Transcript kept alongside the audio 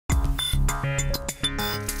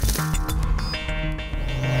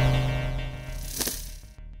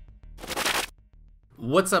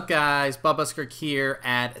What's up, guys? Bob Busker here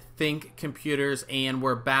at ThinkComputers, and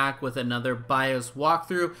we're back with another BIOS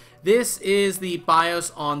walkthrough. This is the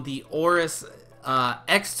BIOS on the AORUS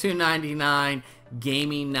X299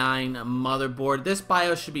 Gaming 9 motherboard. This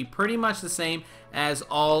BIOS should be pretty much the same as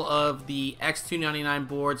all of the X299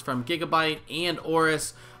 boards from Gigabyte and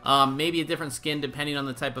AORUS. Maybe a different skin depending on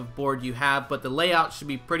the type of board you have, but the layout should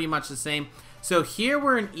be pretty much the same. So here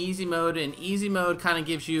we're in easy mode, and easy mode kind of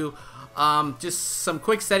gives you just some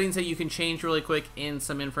quick settings that you can change really quick and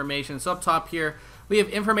some information. So up top here we have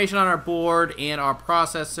information on our board and our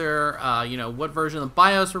processor, you know, what version of the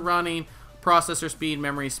BIOS we're running, processor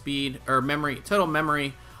speed, or total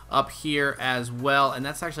memory up here as well. And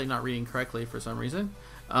that's actually not reading correctly for some reason,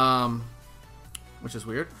 which is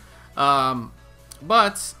weird.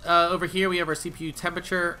 But over here we have our CPU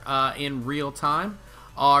temperature in real time,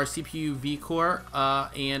 our CPU vCore,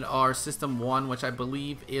 and our System 1, which I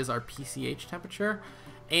believe is our PCH temperature.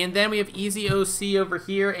 And then we have Easy OC over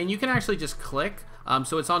here, and you can actually just click.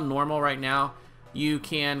 So it's on normal right now. You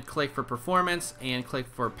can click for performance and click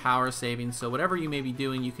for power saving. So whatever you may be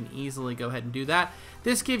doing, you can easily go ahead and do that.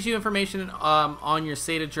 This gives you information on your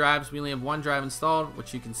SATA drives. We only have one drive installed,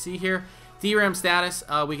 which you can see here. DRAM status,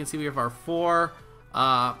 we can see we have our 4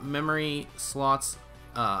 memory slots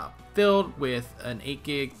filled with an 8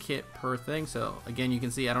 gig kit per thing. So again, you can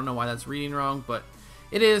see, I don't know why that's reading wrong, but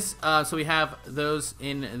it is. So we have those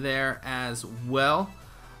in there as well.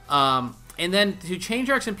 And then to change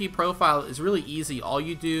your XMP profile is really easy. All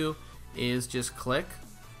you do is just click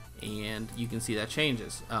and you can see that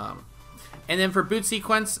changes. And then for boot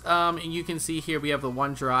sequence, you can see here we have the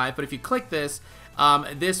one drive, but if you click this,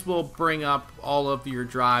 this will bring up all of your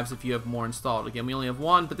drives if you have more installed. Again, we only have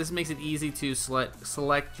one, but this makes it easy to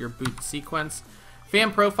select your boot sequence.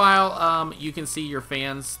 Fan profile, you can see your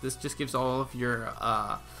fans. This just gives all of your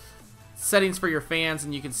settings for your fans,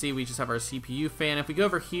 and you can see we just have our CPU fan. If we go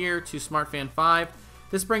over here to Smart Fan 5,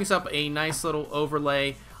 this brings up a nice little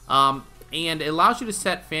overlay, and it allows you to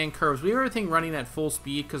set fan curves. We have everything running at full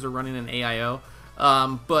speed because we're running an AIO.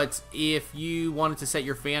 But if you wanted to set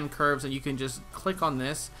your fan curves, and you can just click on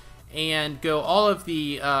this and go all of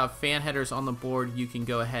the fan headers on the board, you can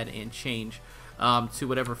go ahead and change to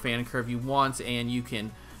whatever fan curve you want, and you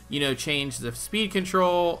can, you know, change the speed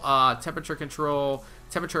control, temperature control,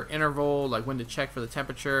 temperature interval, like when to check for the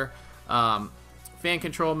temperature, fan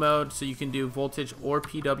control mode, so you can do voltage or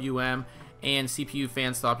PWM, and CPU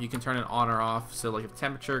fan stop, you can turn it on or off. So like if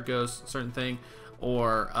temperature goes a certain thing,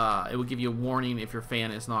 or it will give you a warning if your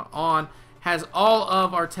fan is not on. Has all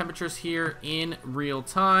of our temperatures here in real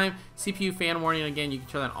time. CPU fan warning, again, you can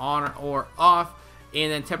turn that on or off.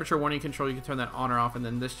 And then temperature warning control, you can turn that on or off. And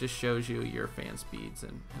then this just shows you your fan speeds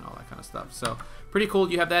and all that kind of stuff. So pretty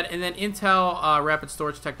cool, you have that. And then Intel Rapid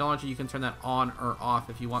Storage Technology, you can turn that on or off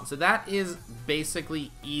if you want. So that is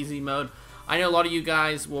basically easy mode. I know a lot of you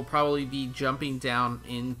guys will probably be jumping down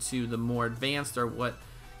into the more advanced, or what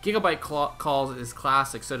Gigabyte calls is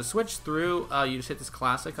classic. So to switch through, you just hit this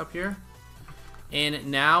classic up here. And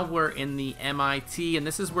now we're in the MIT, and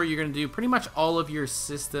this is where you're going to do pretty much all of your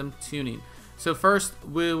system tuning. So first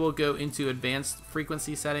we will go into advanced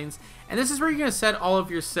frequency settings, and this is where you're going to set all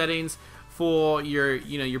of your settings for your,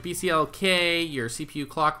 you know, your BCLK, your CPU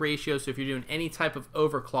clock ratio. So if you're doing any type of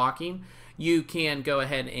overclocking, you can go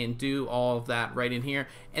ahead and do all of that right in here.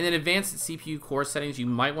 And then advanced CPU core settings you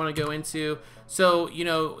might want to go into. So, you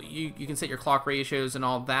know, you can set your clock ratios and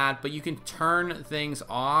all that, but you can turn things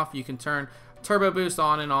off. You can turn turbo boost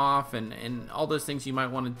on and off, and all those things you might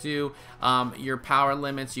want to do. Your power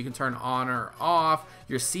limits you can turn on or off.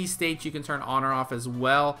 Your C states you can turn on or off as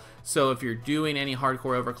well. So if you're doing any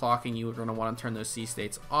hardcore overclocking, you're going to want to turn those C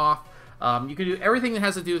states off. You can do everything that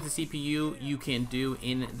has to do with the CPU, you can do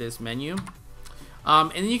in this menu.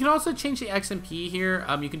 And then you can also change the XMP here.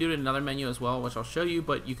 You can do it in another menu as well, which I'll show you,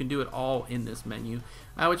 but you can do it all in this menu,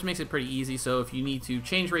 which makes it pretty easy. So if you need to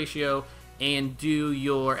change ratio and do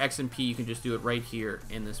your XMP, you can just do it right here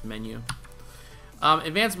in this menu.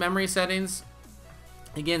 Advanced memory settings,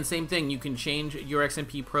 again, same thing. You can change your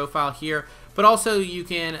XMP profile here, but also you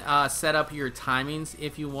can set up your timings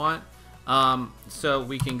if you want. So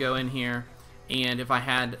we can go in here, and if I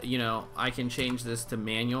had, you know, I can change this to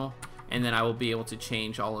manual, and then I will be able to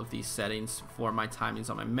change all of these settings for my timings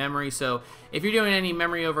on my memory. So if you're doing any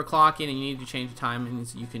memory overclocking and you need to change the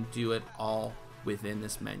timings, you can do it all within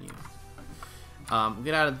this menu.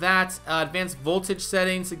 Get out of that. Advanced voltage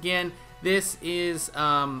settings, again, this is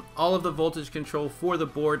all of the voltage control for the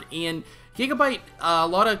board, and Gigabyte, a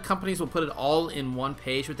lot of companies will put it all in one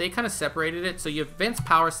page, but they kind of separated it. So you have advanced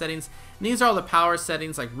power settings, and these are all the power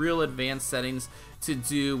settings, like real advanced settings to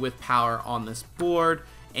do with power on this board.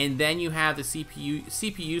 And then you have the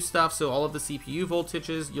CPU stuff, so all of the CPU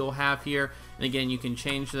voltages you'll have here. And again, you can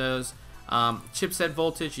change those. Chipset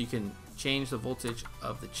voltage, you can change the voltage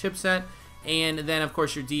of the chipset. And then, of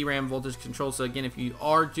course, your DRAM voltage control. So again, if you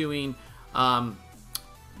are doing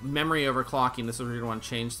memory overclocking, this is where you're going to want to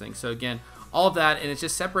change things. So again, all of that, and it's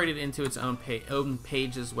just separated into its own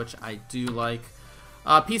pages, which I do like.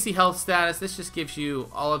 PC health status, this just gives you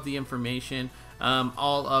all of the information,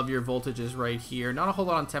 all of your voltages right here. Not a whole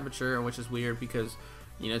lot on temperature, which is weird because,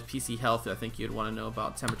 you know, PC health, I think you'd want to know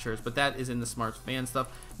about temperatures, but that is in the smart fan stuff.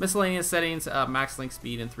 Miscellaneous settings, max link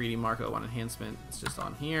speed and 3D Mark 01 enhancement, it's just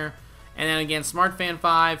on here. And then again, Smart Fan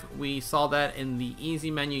 5, we saw that in the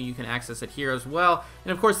easy menu. You can access it here as well.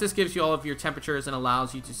 And of course, this gives you all of your temperatures and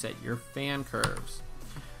allows you to set your fan curves.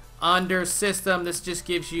 Under System, this just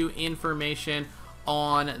gives you information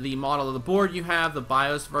on the model of the board you have, the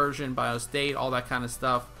BIOS version, BIOS date, all that kind of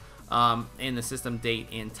stuff, and the system date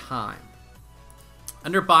and time.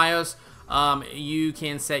 Under BIOS, you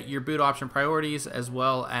can set your boot option priorities as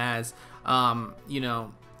well as, you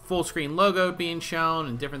know, full screen logo being shown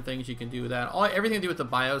and different things you can do with that. Everything to do with the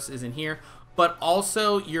BIOS is in here, but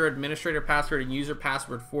also your administrator password and user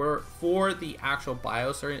password for the actual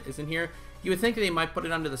BIOS is in here. You would think that they might put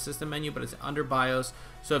it under the system menu, but it's under BIOS.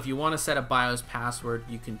 So if you want to set a BIOS password,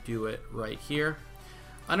 you can do it right here.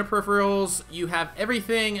 Under peripherals, you have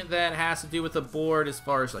everything that has to do with the board as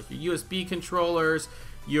far as like your USB controllers,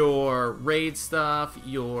 your RAID stuff,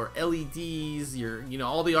 your LEDs, your, you know,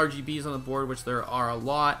 all the RGBs on the board, which there are a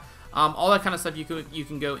lot. All that kind of stuff you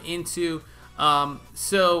can go into.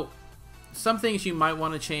 So some things you might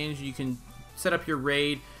want to change. You can set up your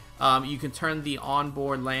RAID. You can turn the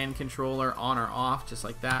onboard LAN controller on or off just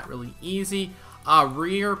like that, really easy.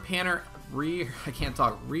 Rear panel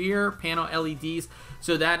LEDs.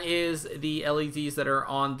 So that is the LEDs that are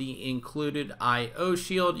on the included I/O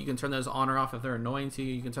shield. You can turn those on or off if they're annoying to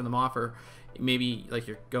you. You can turn them off, or maybe like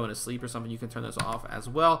you're going to sleep or something, you can turn those off as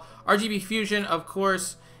well. RGB Fusion, of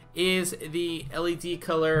course, is the LED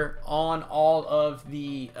color on all of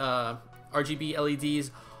the RGB LEDs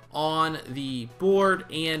on the board.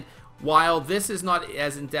 And while this is not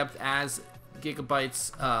as in-depth as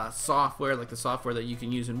Gigabyte's software, like the software that you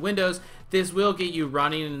can use in Windows, this will get you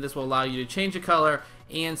running, and this will allow you to change a color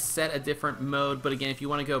and set a different mode. But again, if you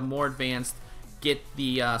want to go more advanced, get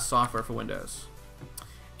the software for Windows.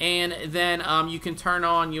 And then you can turn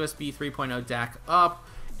on USB 3.0 DAC up,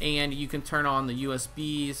 and you can turn on the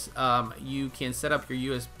USBs. You can set up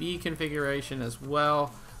your USB configuration as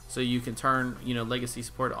well, so you can turn, you know, legacy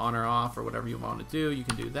support on or off or whatever you want to do. You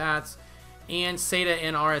can do that. And SATA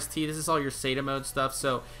and RST, this is all your SATA mode stuff.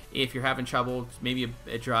 So if you're having trouble, maybe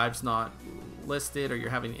a drive's not listed or you're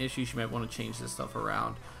having issues, you might want to change this stuff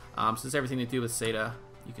around. So it's everything to do with SATA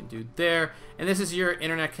you can do there. And this is your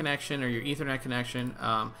internet connection or your Ethernet connection.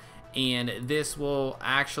 And this will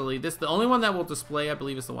actually, the only one that will display, I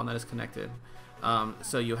believe, is the one that is connected.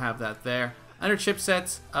 So you'll have that there. Under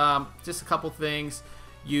chipsets, just a couple things.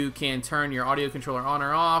 You can turn your audio controller on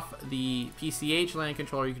or off. The PCH LAN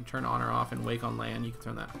controller you can turn on or off, and Wake on LAN you can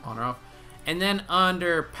turn that on or off. And then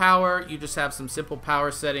under power, you just have some simple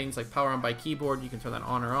power settings like power on by keyboard. You can turn that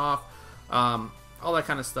on or off. All that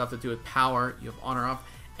kind of stuff to do with power, you have on or off.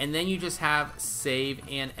 And then you just have save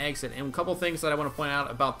and exit. And a couple things that I want to point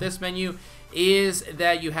out about this menu is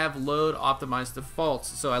that you have load optimized defaults.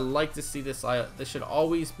 So I like to see this. This should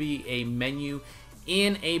always be a menu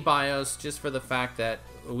in a BIOS, just for the fact that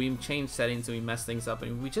we change settings and we mess things up,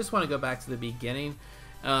 and we just want to go back to the beginning.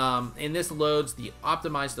 And this loads the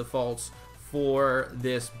optimized defaults for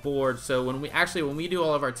this board. So when we do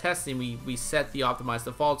all of our testing, we set the optimized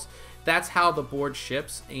defaults. That's how the board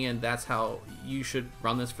ships, and that's how you should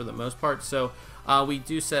run this for the most part. So we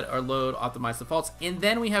do set our load optimized defaults, and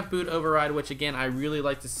then we have boot override, which again I really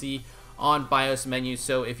like to see on BIOS menu.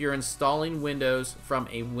 So if you're installing Windows from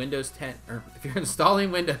a Windows 10, or if you're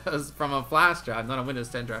installing Windows from a flash drive, not a Windows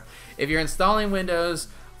 10 drive, if you're installing Windows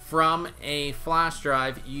from a flash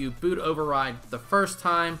drive, you boot override the first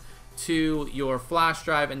time to your flash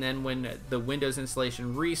drive, and then when the Windows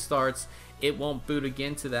installation restarts, it won't boot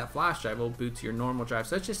again to that flash drive. It will boot to your normal drive.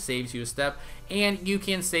 So it just saves you a step. And you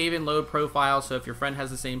can save and load profiles. So if your friend has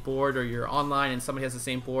the same board, or you're online and somebody has the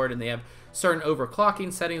same board and they have certain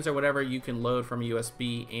overclocking settings or whatever, you can load from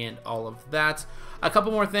USB and all of that. A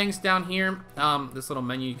couple more things down here. This little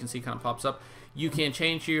menu you can see kind of pops up. You can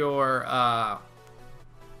change your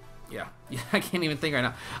yeah, I can't even think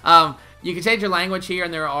right now. You can change your language here,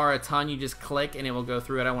 and there are a ton. You just click, and it will go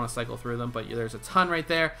through it. I don't want to cycle through them, but there's a ton right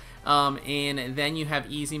there. And then you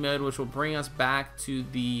have easy mode, which will bring us back to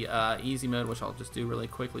the easy mode, which I'll just do really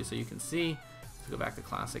quickly so you can see. Let's go back to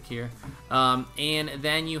classic here. And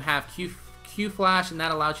then you have Q flash, and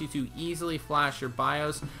that allows you to easily flash your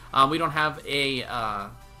BIOS. We don't have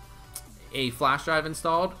a flash drive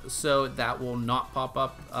installed, so that will not pop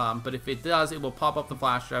up, but if it does, it will pop up the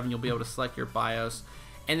flash drive and you'll be able to select your BIOS.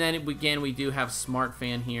 And then again, we do have Smart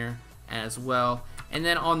Fan here as well. And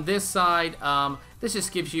then on this side, this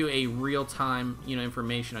just gives you a real-time,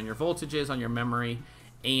 information on your voltages, on your memory,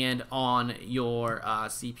 and on your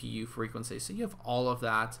CPU frequency. So you have all of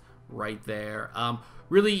that right there.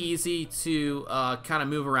 Really easy to kind of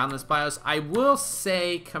move around this BIOS. I will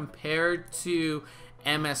say, compared to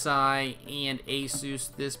MSI and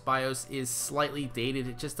ASUS, this BIOS is slightly dated.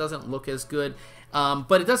 It just doesn't look as good,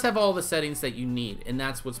 but it does have all the settings that you need, and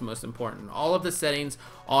that's what's most important. All of the settings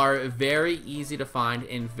are very easy to find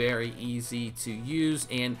and very easy to use,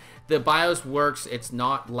 and the BIOS works. It's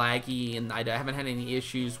not laggy, and I haven't had any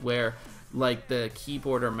issues where like the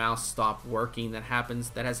keyboard or mouse stop working. That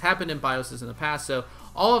has happened in BIOSes in the past. So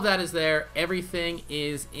all of that is there. Everything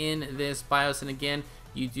is in this BIOS, and again,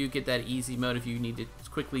 you do get that easy mode if you need to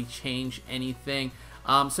quickly change anything.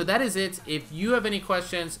 So that is it. If you have any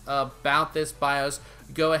questions about this BIOS,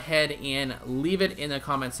 go ahead and leave it in the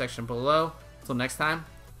comment section below. Until next time,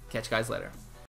 catch you guys later.